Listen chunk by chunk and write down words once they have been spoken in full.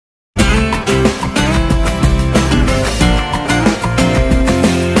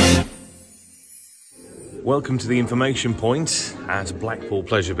Welcome to the information point at Blackpool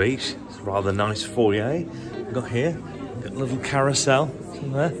Pleasure Beach. It's a rather nice foyer we've got here. We've got a little carousel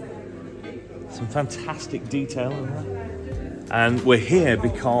in there. Some fantastic detail in there. And we're here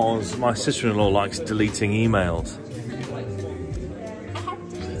because my sister-in-law likes deleting emails.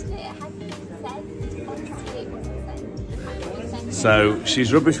 So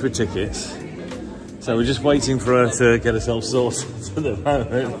she's rubbish with tickets. So we're just waiting for her to get herself sorted for the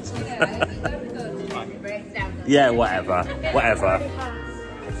moment. Yeah, whatever.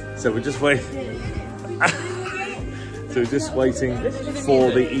 So we're just waiting. So we're just waiting for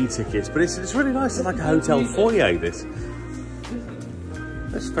the e-tickets. But it's really nice. It's like a hotel foyer, this.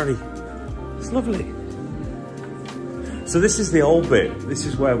 It's lovely. So this is the old bit. This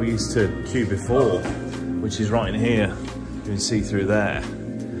is where we used to queue before, which is right in here. You can see through there.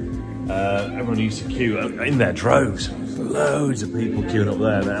 Everyone used to queue in their droves. Loads of people queuing up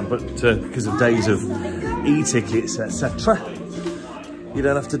there now, but because of days of e-tickets, etc., you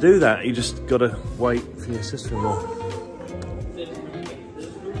don't have to do that. You just got to wait for your sister-in-law.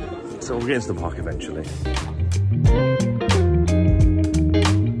 So we'll get into the park eventually.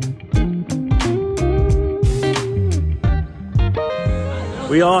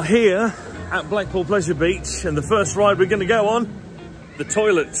 We are here at Blackpool Pleasure Beach, and the first ride we're going to go on, the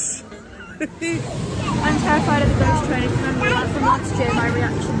toilets. I'm terrified of the ghost train. If you remember that from last year, my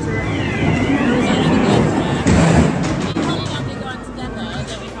reaction to it.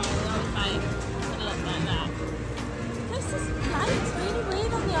 This is light, it's really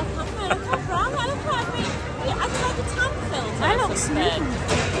weird on your camera. Look how brown I look like. It acts like a tan filter. I look smooth.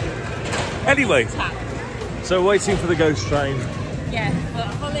 Anyway, so waiting for the ghost train. Yeah, but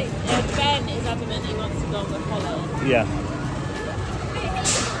Holly, Ben is adamant he wants to go with Holly. Yeah.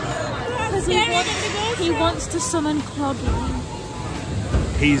 He wants to summon Cloggy.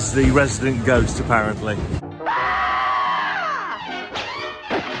 He's the resident ghost, apparently.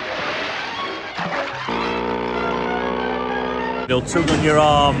 He'll tug on your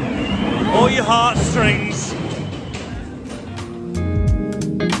arm or your heartstrings.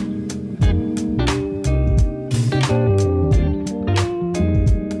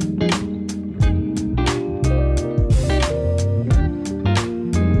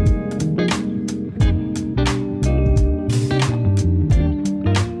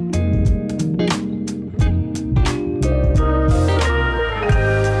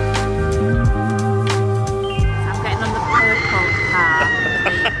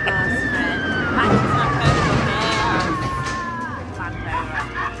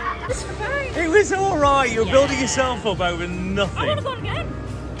 It's all right. You're building yourself up over nothing. I want to go again.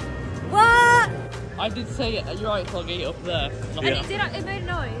 What? I did say it. You're right, Cloggy, up there. And it made a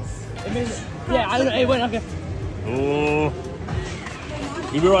noise. It made, yeah, it went like a... Oh.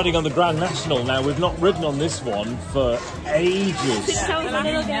 We've been riding on the Grand National now. We've not ridden on this one for ages. Probably,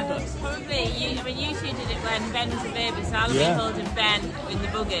 you two did it when Ben was a baby, so I was holding Ben in the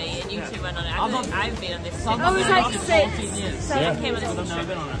buggy, and you two went on it. I've been on this since. I was like 6. So I came on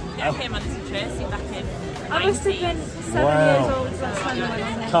this with Tracy back in 19. I must have been 7 years old last time I went on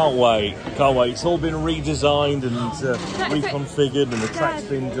there. Can't wait. It's all been redesigned and reconfigured, and the track's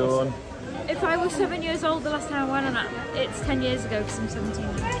been done. If I was 7 years old the last time I went on it, it's 10 years ago because I'm 17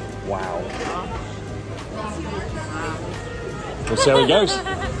 now. Wow. We'll see how it goes.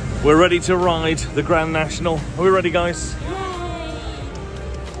 We're ready to ride the Grand National. Are we ready, guys?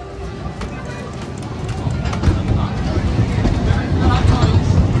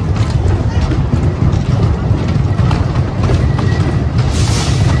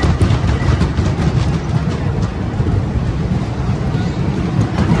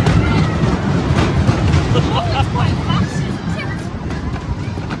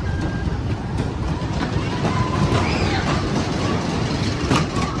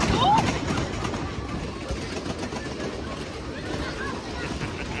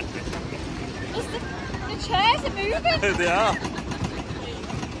 The chairs are moving. They are.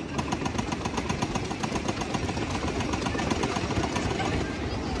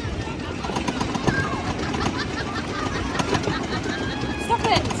 Stop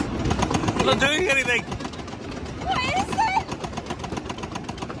it. I'm not doing anything. What is it?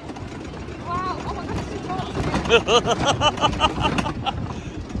 Wow. Oh my gosh. It's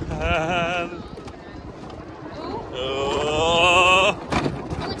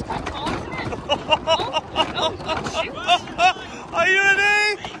quite hard, isn't it? Oh, shoot. Are you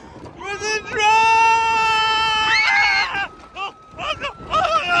ready? For the drive!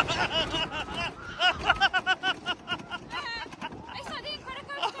 It's like the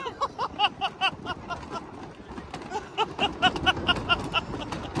Incredicoaster.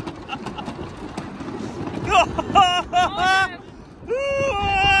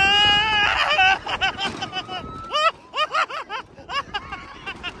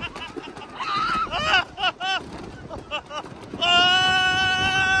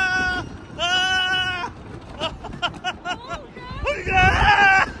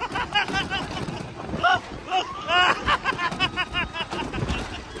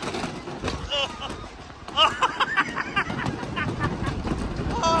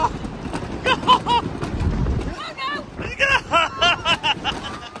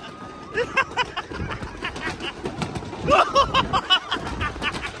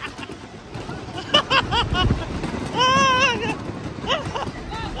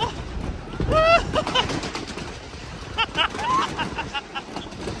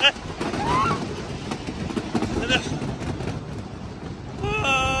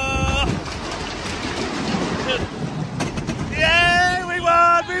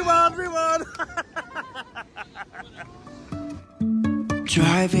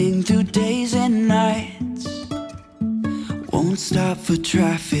 Driving through days and nights, won't stop for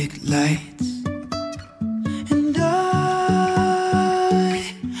traffic lights. And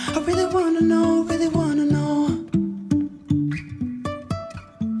I really wanna know,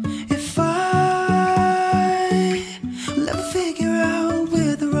 if I will ever figure out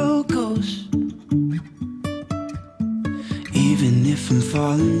where the road goes. Even if I'm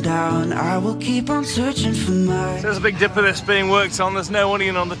falling down, I will keep on searching for my... So there's a big dipper that's being worked on. There's no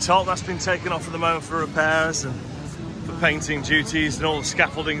onion on the top. That's been taken off at the moment for repairs and for painting duties, and all the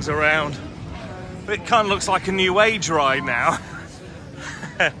scaffolding's around. But it kind of looks like a new age ride now.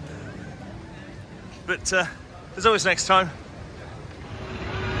 But there's always next time.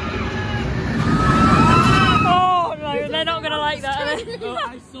 Oh no, they're not gonna like that, are they? No,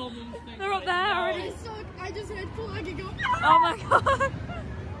 I saw them. They're up there already. I just heard flag go. Oh my god.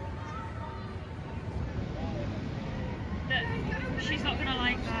 She's not gonna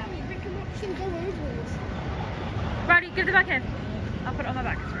like that. We can watch them go over us. Brady, give the back in. I'll put it on my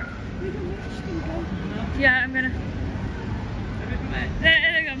back. We can watch them go. Yeah, I'm gonna.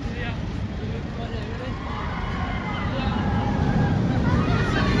 There they come. Yeah.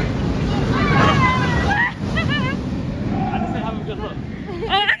 I just said have a good look. Oh, look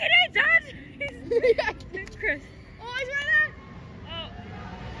at it, Dad! It's Chris. Oh, he's right there. Oh,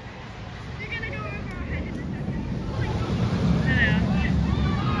 You're gonna go over our head in a second. there they are.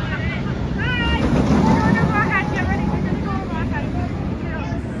 Alright, we're going over our head. Get ready. We're gonna go over our head.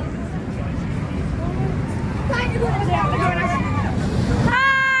 Thank you.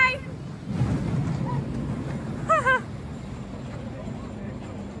 Hi!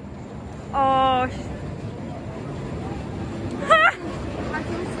 Oh, she's...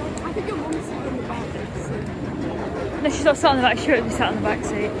 I think your mum's sat in the back. No, she's not sat on the back. She would be sat on the back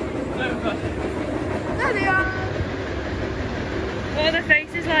seat. There they are. What are their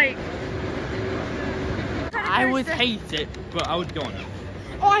faces like? I would hate it, but I would go on it.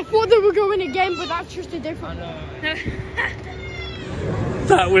 Oh, I thought they were going again, but that's just a different. I know.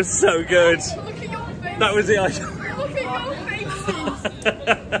 That was so good. Look at your face. That was the Look at your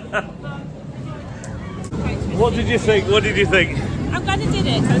faces. What did you think? What did you think? I'm glad I did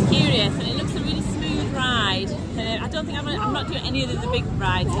it, 'cause I was curious, and it looks a really smooth ride. I don't think I'm not doing any of the big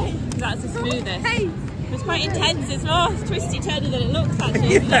rides, because that's the smoothest. Hey, It was quite intense. It's more twisty-turny than it looks,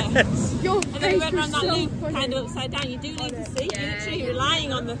 actually, isn't it? your And then we face went was around that so loop funny. kind of upside down. You do need to see. You're literally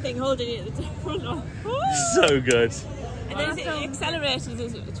relying on the thing holding it at the front. So good. And then it accelerated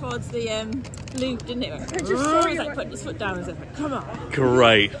towards the loop, didn't it? It just saw was you like right- putting his foot down and stuff. Come on.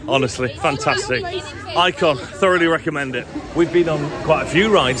 Great, honestly, fantastic. Icon, thoroughly recommend it. We've been on quite a few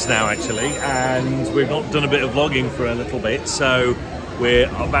rides now actually, and we've not done a bit of vlogging for a little bit, so we're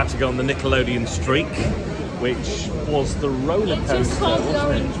about to go on the Nickelodeon Streak, which was the roller coaster,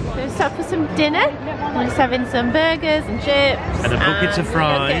 wasn't it? We're stopped for some dinner. We're just having some burgers and chips. And a bucket of we're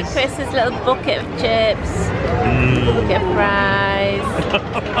gonna get fries. Chris's little bucket of chips. Bucket of fries.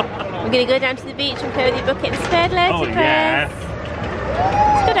 We're going to go down to the beach and play with your bucket and spade later, Oh Chris. yeah.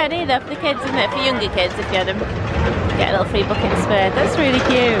 It's a good idea though for the kids, isn't it? For younger kids, if you had them. Get a little free bucket and spade. That's really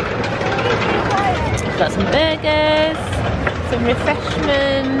cute. We've got some burgers, some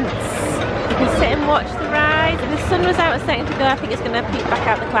refreshments. You can sit and watch the ride. And the sun was out a second ago. I think it's going to peek back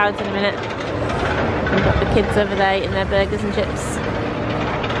out the clouds in a minute. We've got the kids over there eating their burgers and chips.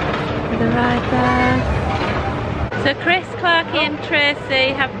 The ride there. So Chris, Clarky and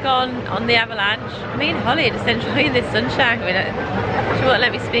Tracy have gone on the avalanche. Me and Holly are just enjoying this sunshine. I mean, she won't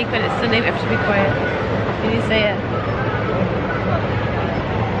let me speak when it's sunny. We have to be quiet. Can you see it?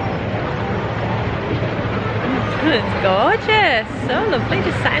 It's gorgeous. So lovely.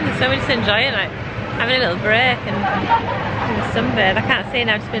 Just sat in the sun. We're just enjoying it. Having a little break and having a sunbathe. I can't see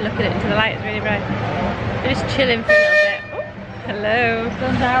now. I've just been looking into the light. It's really bright. We're just chilling for a little bit. Oh, hello.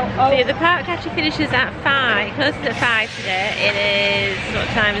 Sun's out. So yeah, the park actually finishes at 5. Closes at 5 today. It is, what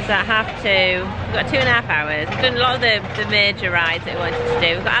time is that? 2:30. We've got 2.5 hours. We've done a lot of the major rides that we wanted to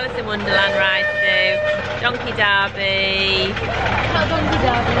do. We've got Alice in Wonderland ride to do, Donkey Derby. Not Donkey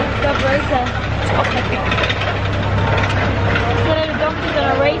Derby. Barbarossa. One of the donkeys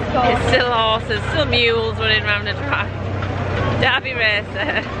on a race course. It's still horses, still mules running around the track. Derby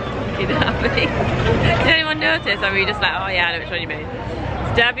racer. Donkey Derby. Did anyone notice? Or were you just like, oh yeah, I know which one you mean?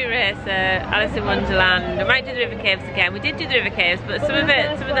 It's Derby racer, Alice in Wonderland. We might do the River Caves again. We did do the River Caves, but some of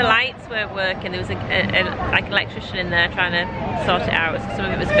the lights weren't working. There was like an electrician in there trying to sort it out. So some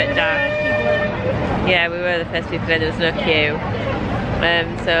of it was a bit dark. Yeah, we were the first people there. There was no queue.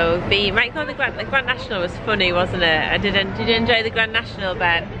 So you might go on the Grand National. Was funny, wasn't it? Did you enjoy the Grand National,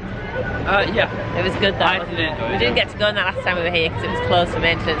 Ben? Yeah. It was good, that, wasn't it? We didn't get to go on that last time we were here because it was closed for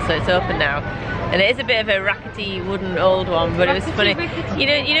maintenance, so it's open now. And it is a bit of a rackety wooden old one, but it was funny. You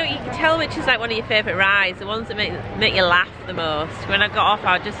know, you can tell which is like one of your favourite rides, the ones that make you laugh the most. When I got off,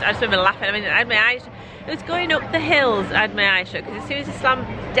 I just remember laughing. I mean, I had my eyes. It was going up the hills. I had my eyes shut because as soon as you slam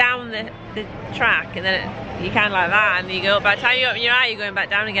down the track, and then you kind of like that, and you go up. By the time you open your eye, you're going back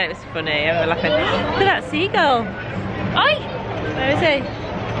down again. It was funny. I remember laughing. Look at that seagull. Oi! Where is he?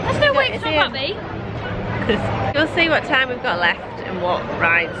 That's no way to talk about me. We'll see what time we've got left and what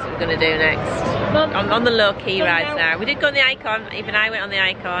rides we're going to do next. On the low-key rides now. We did go on the Icon, even I went on the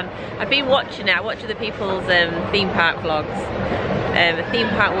Icon. I've been watching it, I watch other people's theme park vlogs. The Theme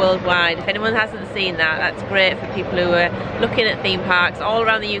Park Worldwide. If anyone hasn't seen that, that's great for people who are looking at theme parks all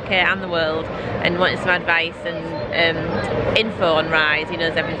around the UK and the world and wanting some advice and info on rides. He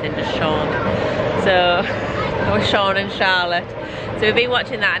knows everything, just Sean. So, or Sean and Charlotte. So we've been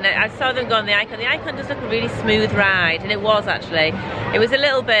watching that, and I saw them go on the Icon. The Icon does look a really smooth ride, and it was actually. It was a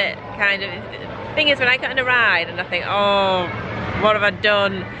little bit kind of. The thing is, when I got on a ride, and I think, oh, what have I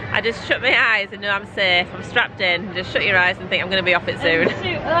done? I just shut my eyes and know I'm safe. I'm strapped in. Just shut your eyes and think I'm going to be off it soon.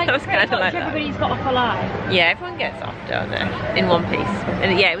 Like, I was kind of like that. Everybody's got off a line. Yeah, everyone gets off, don't they? In one piece.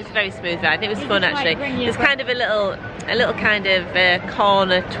 And yeah, it was a very smooth ride. It was fun actually. There's kind of a little kind of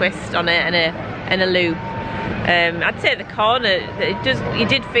corner twist on it and a loop. I'd say the corner, you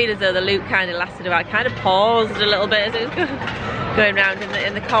did feel as though the loop kind of lasted about, kind of paused a little bit as it was going round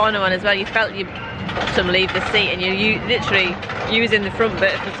in the corner one as well. You felt you bottom leave the seat and you literally using the front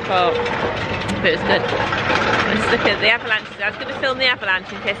bit for support. But it was good. Let's look at the avalanches. I was going to film the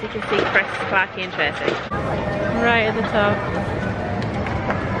avalanche in case you can see Chris, Clarky and Tracy. Right at the top.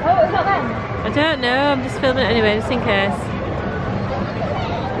 Oh, is that them? I don't know, I'm just filming it anyway, just in case.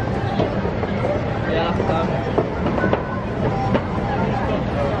 Yeah, that's them.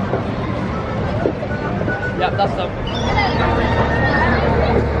 Yep, that's them.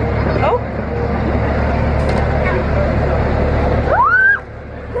 Oh!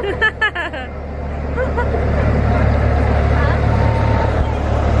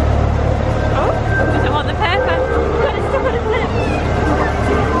 Oh, I want the paper.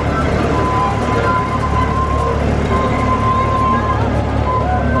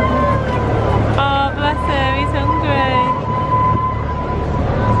 Oh, bless him, he's hungry.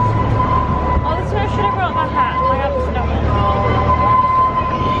 Oh, this one should have brought my hat. I absolutely don't want.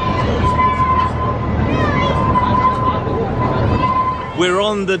 We're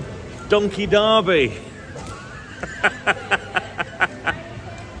on the Donkey Derby.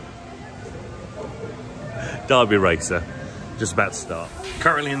 Derby racer, just about to start.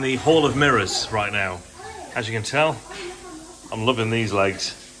 Currently in the Hall of Mirrors right now. As you can tell, I'm loving these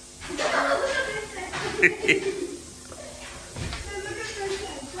legs.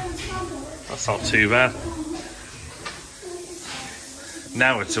 That's not too bad.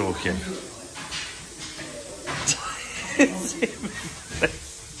 Now we're talking.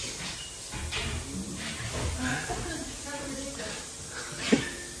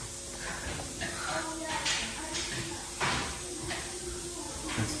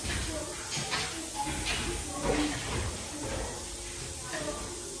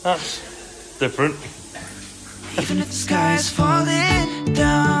 That's different. Even if the sky is falling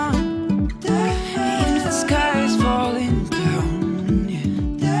down, even if the sky is falling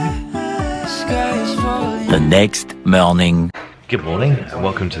down, the sky is falling. The next morning. Good morning and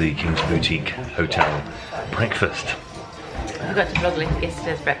welcome to the King's Boutique Hotel breakfast. We got to vlog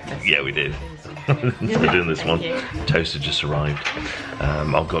yesterday's breakfast. Yeah, we did. We're doing this one. Toast had just arrived.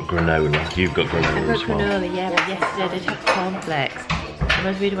 I've got granola. You've got granola as well. Granola, yeah, but yesterday I did have cornflakes. I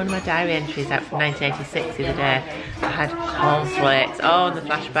was reading one of my diary entries out from 1986 the other day. I had cornflakes. Oh, and the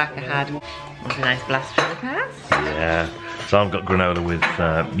flashback I had was a nice blast from the past. Yeah. So I've got granola with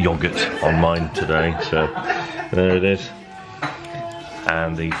yoghurt on mine today. So there it is.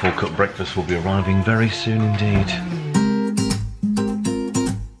 And the full cup breakfast will be arriving very soon indeed.